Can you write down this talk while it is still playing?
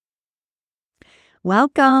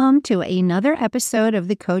Welcome to another episode of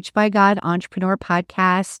the Coach by God Entrepreneur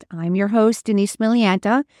Podcast. I'm your host, Denise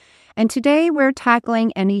Milianta, and today we're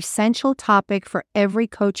tackling an essential topic for every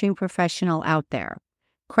coaching professional out there: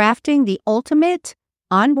 crafting the ultimate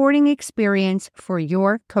onboarding experience for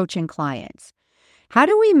your coaching clients. How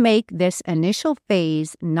do we make this initial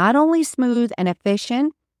phase not only smooth and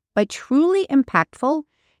efficient, but truly impactful,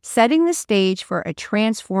 setting the stage for a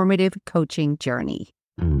transformative coaching journey?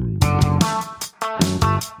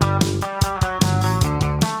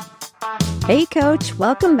 Hey Coach,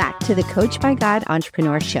 welcome back to the Coach by God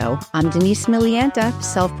Entrepreneur Show. I'm Denise Milianta,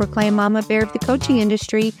 self-proclaimed mama bear of the coaching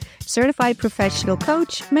industry, certified professional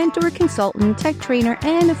coach, mentor, consultant, tech trainer,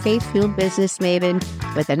 and a faith-fueled business maven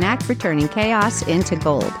with a knack for turning chaos into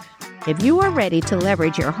gold. If you are ready to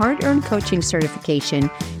leverage your hard-earned coaching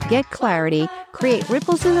certification, get clarity, create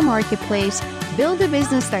ripples in the marketplace, build a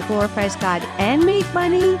business that glorifies God, and make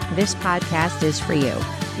money, this podcast is for you.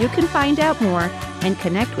 You can find out more and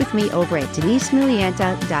connect with me over at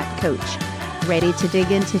denisemilianta.coach. Ready to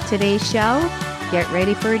dig into today's show? Get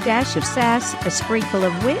ready for a dash of sass, a sprinkle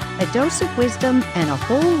of wit, a dose of wisdom, and a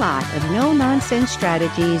whole lot of no-nonsense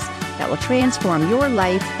strategies that will transform your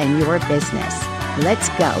life and your business. Let's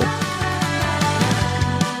go.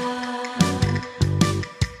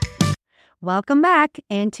 Welcome back.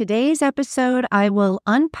 In today's episode, I will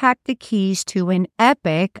unpack the keys to an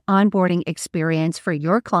epic onboarding experience for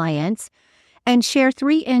your clients and share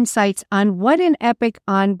 3 insights on what an epic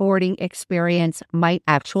onboarding experience might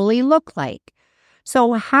actually look like.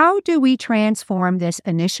 So how do we transform this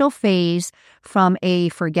initial phase from a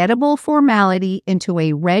forgettable formality into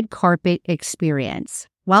a red carpet experience?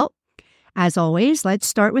 Well, as always, let's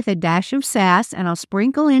start with a dash of sass, and I'll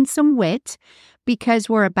sprinkle in some wit, because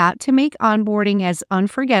we're about to make onboarding as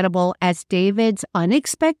unforgettable as David's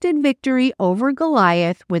unexpected victory over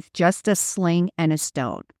Goliath with just a sling and a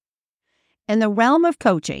stone. In the realm of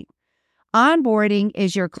coaching, onboarding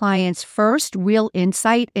is your client's first real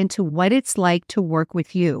insight into what it's like to work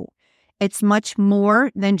with you. It's much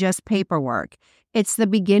more than just paperwork. It's the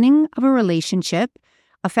beginning of a relationship,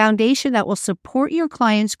 a foundation that will support your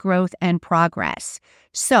client's growth and progress.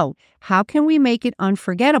 So, how can we make it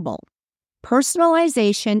unforgettable?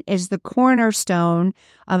 Personalization is the cornerstone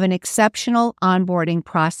of an exceptional onboarding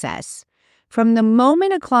process. From the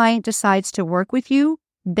moment a client decides to work with you,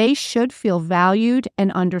 they should feel valued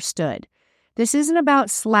and understood. This isn't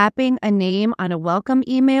about slapping a name on a welcome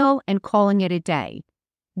email and calling it a day.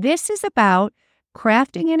 This is about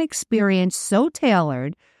crafting an experience so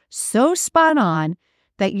tailored, so spot on,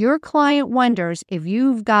 that your client wonders if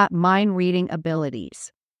you've got mind-reading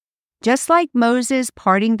abilities. Just like Moses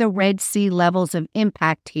parting the Red Sea levels of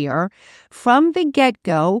impact here, from the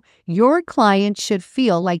get-go, your client should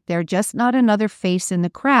feel like they're just not another face in the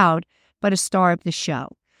crowd, but a star of the show.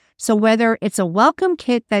 So whether it's a welcome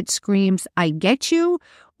kit that screams, "I get you,"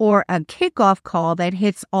 or a kickoff call that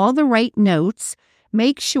hits all the right notes,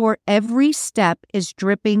 make sure every step is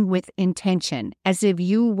dripping with intention, as if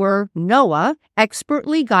you were Noah,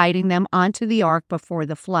 expertly guiding them onto the ark before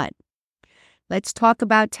the flood. Let's talk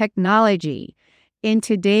about technology. In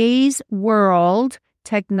today's world,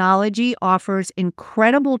 technology offers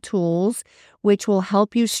incredible tools which will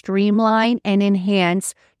help you streamline and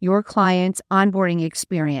enhance your client's onboarding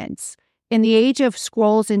experience. In the age of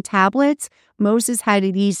scrolls and tablets, Moses had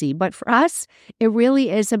it easy, but for us, it really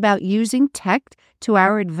is about using tech to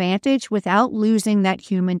our advantage without losing that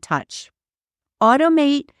human touch.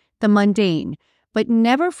 Automate the mundane, but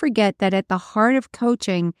never forget that at the heart of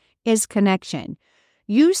coaching is connection.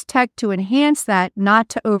 Use tech to enhance that, not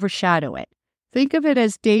to overshadow it. Think of it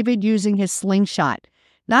as David using his slingshot.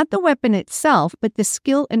 Not the weapon itself, but the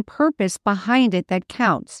skill and purpose behind it that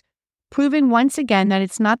counts. Proven once again that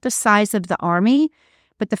it's not the size of the army,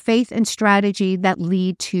 but the faith and strategy that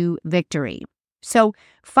lead to victory. So,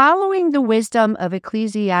 following the wisdom of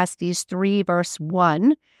Ecclesiastes 3, verse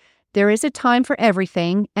 1, there is a time for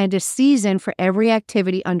everything and a season for every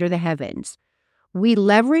activity under the heavens. We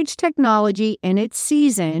leverage technology in its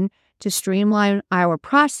season to streamline our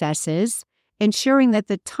processes, ensuring that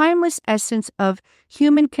the timeless essence of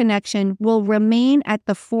human connection will remain at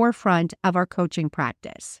the forefront of our coaching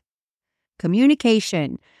practice.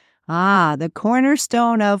 Communication. The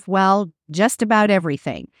cornerstone of, just about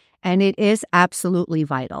everything. And it is absolutely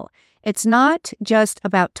vital. It's not just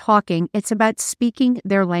about talking, it's about speaking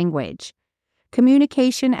their language.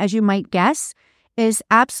 Communication, as you might guess, is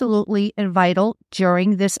absolutely vital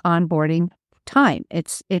during this onboarding time.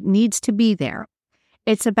 It needs to be there.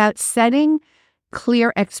 It's about setting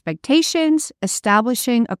clear expectations,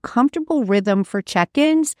 establishing a comfortable rhythm for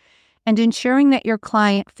check-ins, and ensuring that your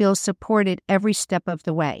client feels supported every step of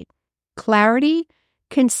the way. Clarity,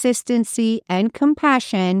 consistency, and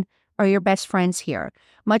compassion are your best friends here.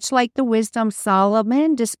 Much like the wisdom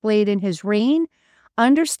Solomon displayed in his reign,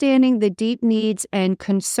 understanding the deep needs and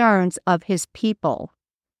concerns of his people.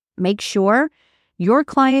 Make sure your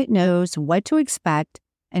client knows what to expect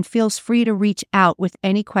and feels free to reach out with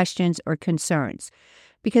any questions or concerns.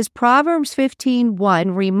 Because Proverbs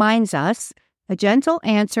 15:1 reminds us, a gentle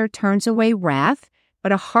answer turns away wrath,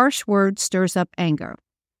 but a harsh word stirs up anger.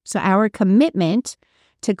 So our commitment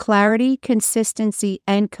to clarity, consistency,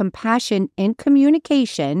 and compassion in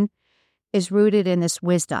communication is rooted in this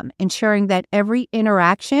wisdom, ensuring that every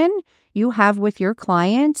interaction you have with your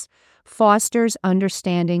clients fosters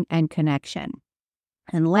understanding and connection.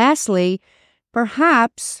 And lastly,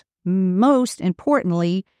 perhaps most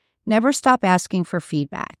importantly, never stop asking for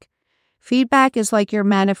feedback. Feedback is like your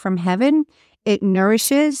manna from heaven. It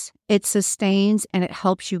nourishes, it sustains, and it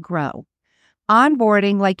helps you grow.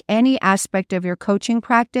 Onboarding, like any aspect of your coaching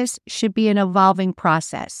practice, should be an evolving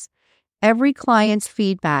process. Every client's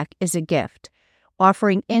feedback is a gift,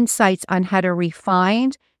 offering insights on how to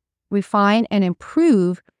refine, and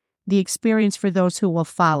improve the experience for those who will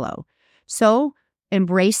follow. So,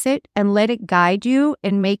 embrace it and let it guide you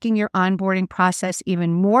in making your onboarding process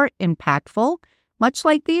even more impactful, much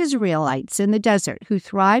like the Israelites in the desert who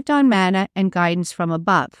thrived on manna and guidance from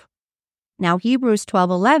above. Now, Hebrews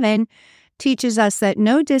 12:11 teaches us that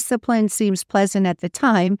no discipline seems pleasant at the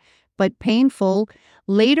time, but painful.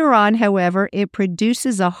 Later on, however, it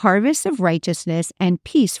produces a harvest of righteousness and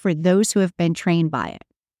peace for those who have been trained by it.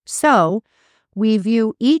 So, we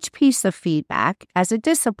view each piece of feedback as a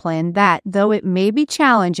discipline that, though it may be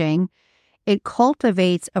challenging, it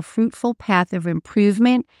cultivates a fruitful path of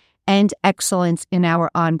improvement and excellence in our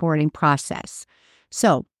onboarding process.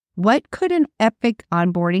 So, what could an epic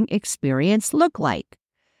onboarding experience look like?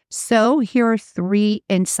 So, here are 3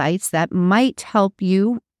 insights that might help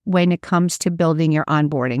you when it comes to building your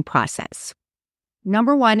onboarding process.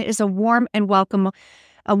 Number 1 is a warm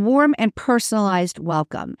and personalized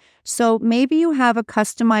welcome. So maybe you have a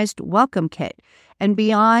customized welcome kit, and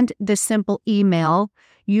beyond the simple email,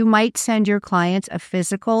 you might send your clients a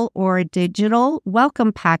physical or a digital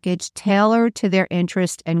welcome package tailored to their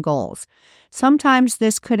interests and goals. Sometimes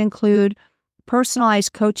this could include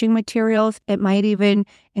personalized coaching materials. It might even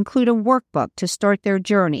include a workbook to start their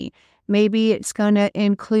journey. Maybe it's going to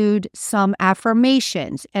include some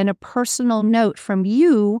affirmations and a personal note from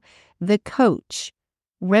you, the coach,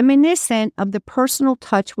 reminiscent of the personal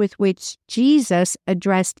touch with which Jesus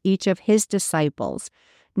addressed each of his disciples,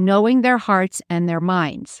 knowing their hearts and their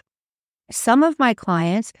minds. Some of my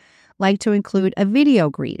clients like to include a video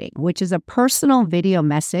greeting, which is a personal video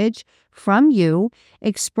message from you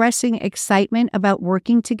expressing excitement about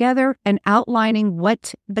working together and outlining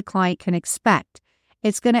what the client can expect.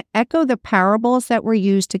 It's going to echo the parables that were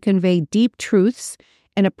used to convey deep truths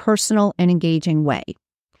in a personal and engaging way.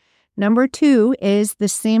 Number 2 is the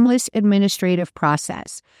seamless administrative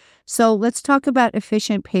process. So let's talk about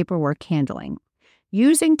efficient paperwork handling.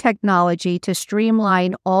 Using technology to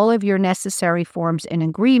streamline all of your necessary forms and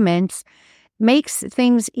agreements makes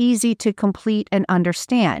things easy to complete and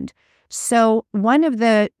understand. So one of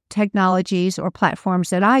the technologies or platforms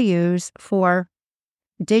that I use for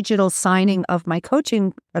digital signing of my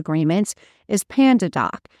coaching agreements is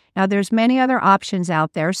PandaDoc. Now, there's many other options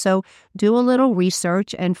out there, so do a little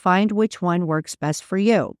research and find which one works best for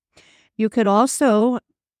you.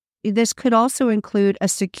 This could also include a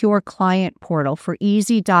secure client portal for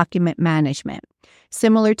easy document management.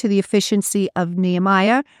 Similar to the efficiency of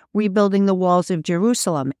Nehemiah rebuilding the walls of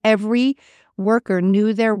Jerusalem, every worker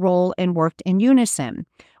knew their role and worked in unison.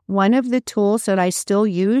 One of the tools that I still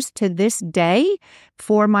use to this day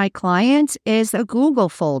for my clients is a Google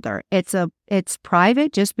folder. It's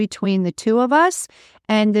private, just between the two of us,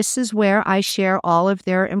 and this is where I share all of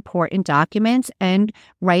their important documents and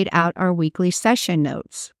write out our weekly session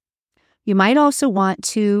notes. You might also want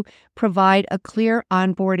to provide a clear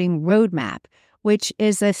onboarding roadmap, which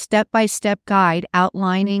is a step-by-step guide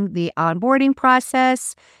outlining the onboarding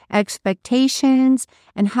process, expectations,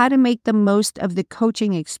 and how to make the most of the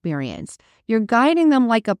coaching experience. You're guiding them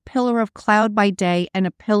like a pillar of cloud by day and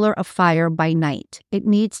a pillar of fire by night. It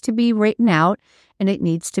needs to be written out and it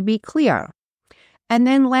needs to be clear. And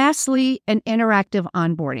then lastly, an interactive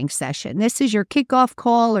onboarding session. This is your kickoff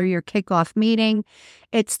call or your kickoff meeting.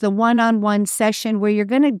 It's the one-on-one session where you're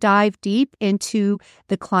going to dive deep into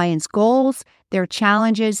the client's goals, their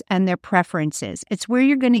challenges, and their preferences. It's where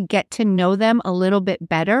you're going to get to know them a little bit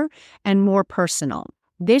better and more personal.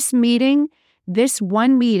 This meeting This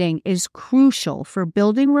one meeting is crucial for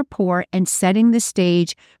building rapport and setting the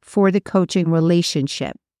stage for the coaching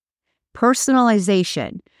relationship.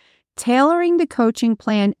 Personalization. Tailoring the coaching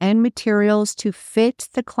plan and materials to fit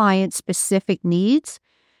the client's specific needs,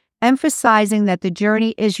 emphasizing that the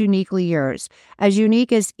journey is uniquely yours, as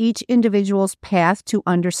unique as each individual's path to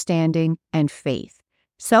understanding and faith.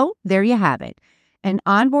 So there you have it. An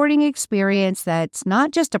onboarding experience that's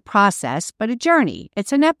not just a process, but a journey.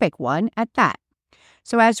 It's an epic one at that.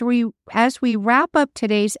 So as we wrap up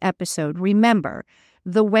today's episode, remember,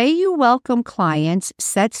 the way you welcome clients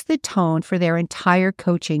sets the tone for their entire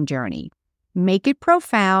coaching journey. Make it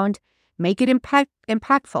profound, make it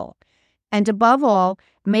impactful, and above all,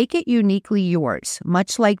 make it uniquely yours,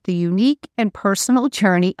 much like the unique and personal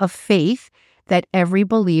journey of faith that every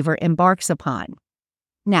believer embarks upon.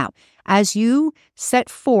 Now, as you set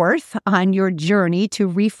forth on your journey to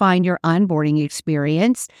refine your onboarding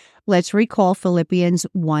experience, let's recall Philippians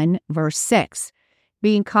 1, verse 6.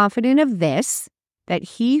 Being confident of this, that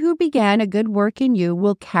he who began a good work in you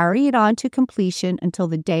will carry it on to completion until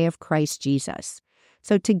the day of Christ Jesus.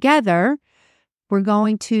 So together, we're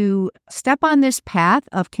going to step on this path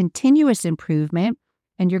of continuous improvement,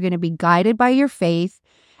 and you're going to be guided by your faith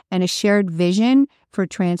and a shared vision for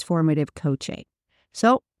transformative coaching.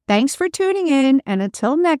 So thanks for tuning in, and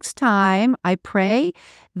until next time, I pray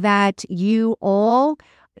that you all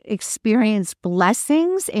experience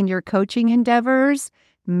blessings in your coaching endeavors.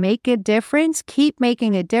 Make a difference. Keep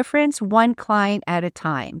making a difference, one client at a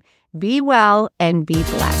time. Be well and be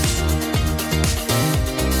blessed.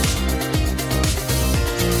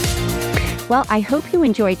 Well, I hope you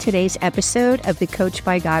enjoyed today's episode of the Coach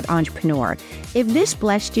by God Entrepreneur. If this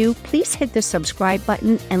blessed you, please hit the subscribe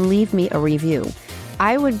button and leave me a review.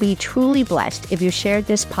 I would be truly blessed if you shared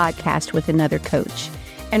this podcast with another coach.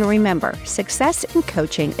 And remember, success in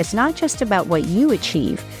coaching is not just about what you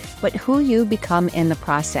achieve, but who you become in the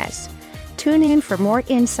process. Tune in for more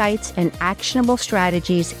insights and actionable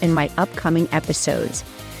strategies in my upcoming episodes.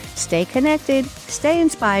 Stay connected, stay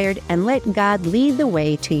inspired, and let God lead the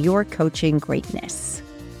way to your coaching greatness.